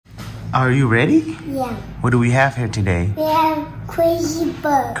Are you ready? Yeah. What do we have here today? We have crazy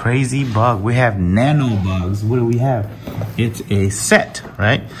bug. Crazy bug. We have nano bugs. What do we have? It's a set,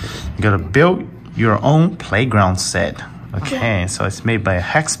 right? You gotta build your own playground set. Okay, so it's made by a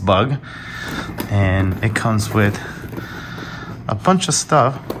Hexbug, and it comes with a bunch of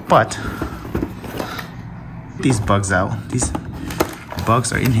stuff, but these bugs out. These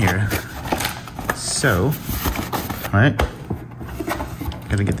bugs are in here. So, right?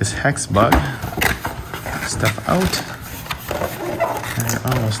 Gotta get this Hexbug stuff out. And we're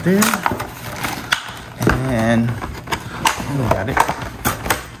almost there. And we got it.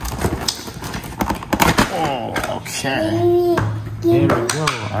 Oh, okay. There we go.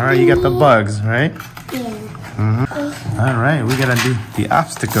 Alright, you got the bugs, right? Yeah. Alright, we gotta do the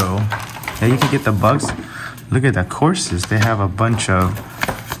obstacle. Yeah, you can get the bugs. Look at the courses. They have a bunch of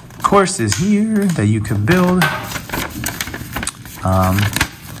courses here that you can build.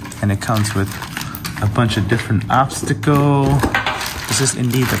 And it comes with a bunch of different obstacles. This is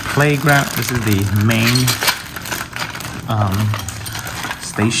indeed the playground. This is the main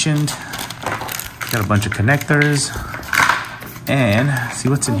station. Got a bunch of connectors. And see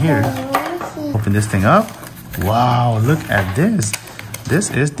what's in here. Open this thing up. Wow, look at this.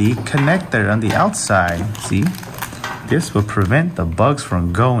 This is the connector on the outside. See? This will prevent the bugs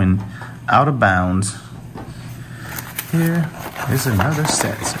from going out of bounds. Here is another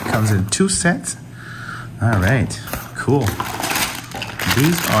set. So it comes in 2 sets. All right, cool.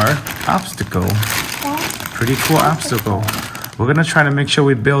 These are obstacle. Pretty cool obstacle. We're gonna try to make sure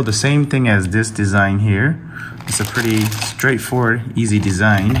we build the same thing as this design here. It's a pretty straightforward, easy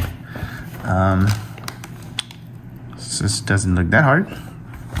design. This doesn't look that hard.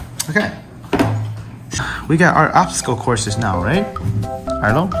 Okay. We got our obstacle courses now, right?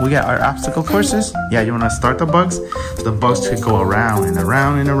 Arlo, we got our obstacle courses. Yeah, you wanna start the bugs? So the bugs could go around and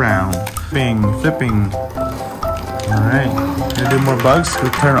around and around. Flipping. All right, gonna do more bugs.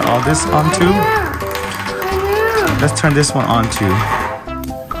 We'll turn all this on too. Let's turn this one on too.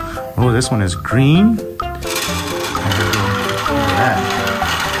 Oh, this one is green. Look at that.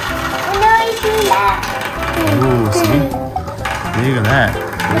 Ooh, see? Look at that.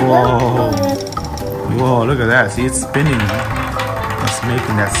 Whoa. Whoa, look at that. See, it's spinning. It's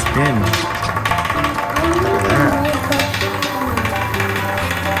making that spin. Look at that.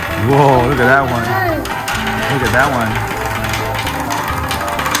 Whoa, look at that one. Look at that one.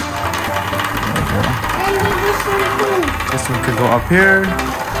 This one could go up here. Look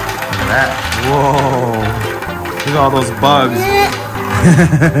at that. Whoa. Look at all those bugs.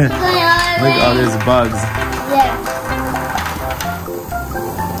 Look at all these bugs. Yeah.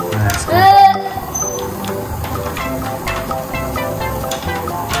 That's cool.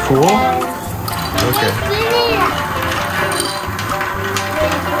 Cool? Okay.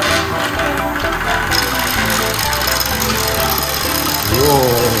 Whoa.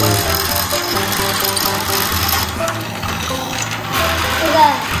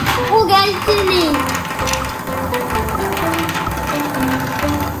 Oh, guys, spinning.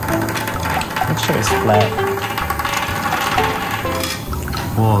 Make sure it's flat.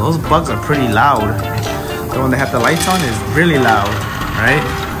 Whoa, those bugs are pretty loud. The one that have the lights on is really loud, right?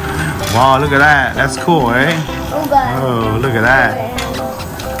 Wow, look at that. That's cool, right? Oh, look at that.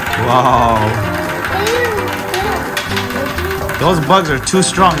 Wow. Those bugs are too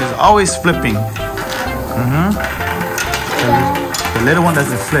strong. It's always flipping. The little one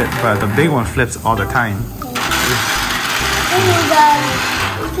doesn't flip, but the big one flips all the time.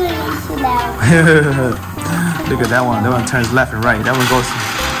 Look at that one. That one turns left and right. That one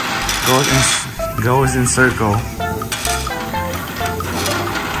goes in circle.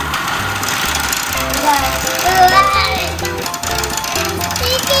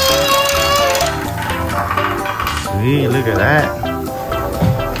 Sweet, look at that.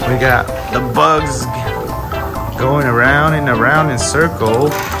 We got the bugs going around and around in circle.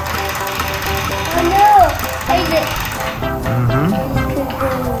 Oh no!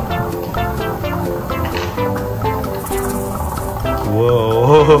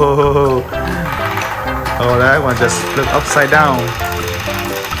 Whoa. Oh, that one just flipped upside down.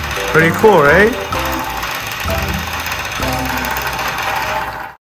 Pretty cool, right?